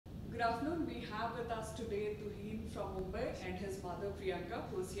Good afternoon. We have with us today Tuhin from Mumbai and his mother Priyanka,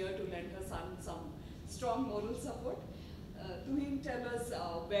 who is here to lend her son some strong moral support. Tuhin, tell us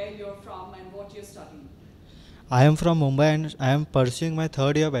where you're from and what you're studying. I am from Mumbai and I am pursuing my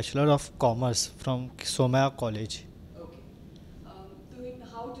third year Bachelor of Commerce from Somaya College. Okay. Tuhin,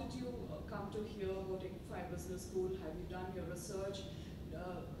 how did you come to here? What ICFAI Business School? Have you done your research?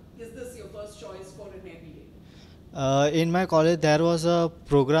 Is this your first choice for an MBA? In my college, there was a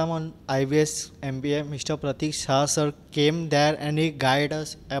program on IBS MBA. Mr. Pratik Shah sir came there and he guided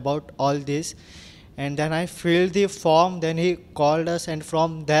us about all this. And then I filled the form. Then he called us, and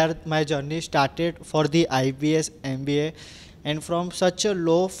from there my journey started for the IBS MBA. And from such a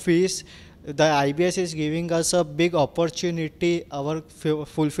low fees, the IBS is giving us a big opportunity, our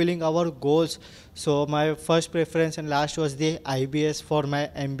fulfilling our goals. So my first preference and last was the IBS for my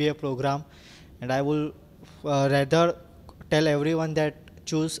MBA program, and I will rather tell everyone that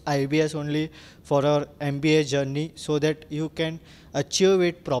choose IBS only for our MBA journey so that you can achieve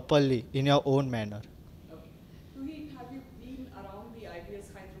it properly in your own manner. Okay. Tuhin, have you been around the IBS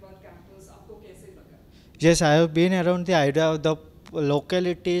Hyderabad campus? आपको कैसे लगा? Yes, I have been around the idea of the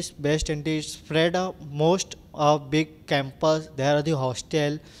localities best and it spread a most big campus. There are the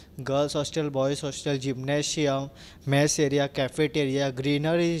hostel, girls hostel, boys hostel, gymnasium, mess area, cafeteria,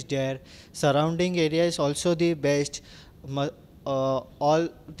 greenery is there. Surrounding area is also the best. All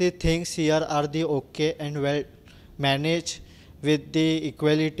the things here are the okay and well managed with the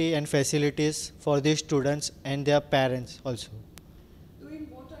equality and facilities for the students and their parents also. Tuhin,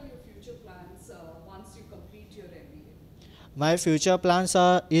 what are your future plans once you complete your MBA? My future plans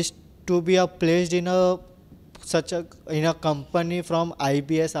are is to be placed in a such a in a company from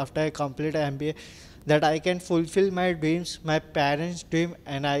IBS after I complete MBA, that I can fulfill my dreams, my parents' dream,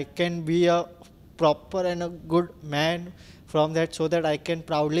 and I can be a proper and a good man from that, so that I can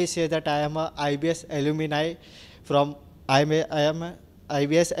proudly say that I am a IBS alumni from I am a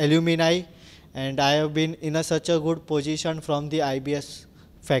IBS alumni, and I have been in a such a good position from the IBS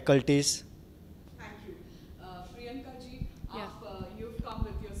faculties. Thank you. Priyanka ji, Yeah. you've come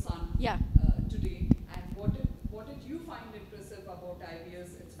with your son Yeah. today, and what did you find impressive about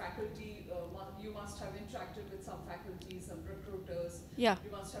IBS? Its faculty, you must have interacted with some faculty, some recruiters. Yeah.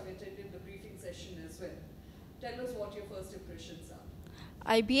 You must have attended the briefing session as well. Tell us what your first impressions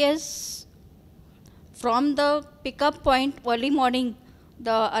are. IBS, from the pickup point early morning,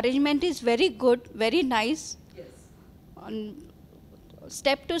 the arrangement is very good, very nice. Yes. On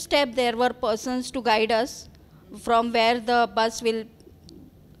step to step, there were persons to guide us from where the bus will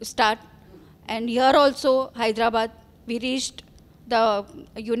start. And here also, Hyderabad, we reached the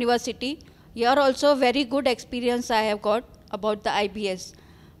university. Here also, very good experience I have got about the IBS.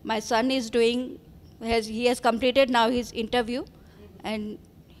 My son is doing, he has completed now his interview, and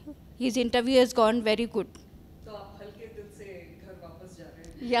his interview has gone very good. तो आप हल्के दिल से घर वापस जा रहे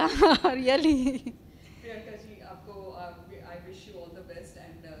हैं. Yeah, really. Priyanka ji, आपको I wish you all the best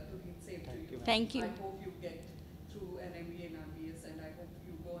and to be safe to you. Thank you. I hope you get through an MBA in IBS and I hope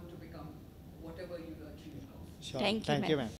you go on to become whatever you are dreaming of. Sure. Thank you, Thank you, ma'am. ma'am.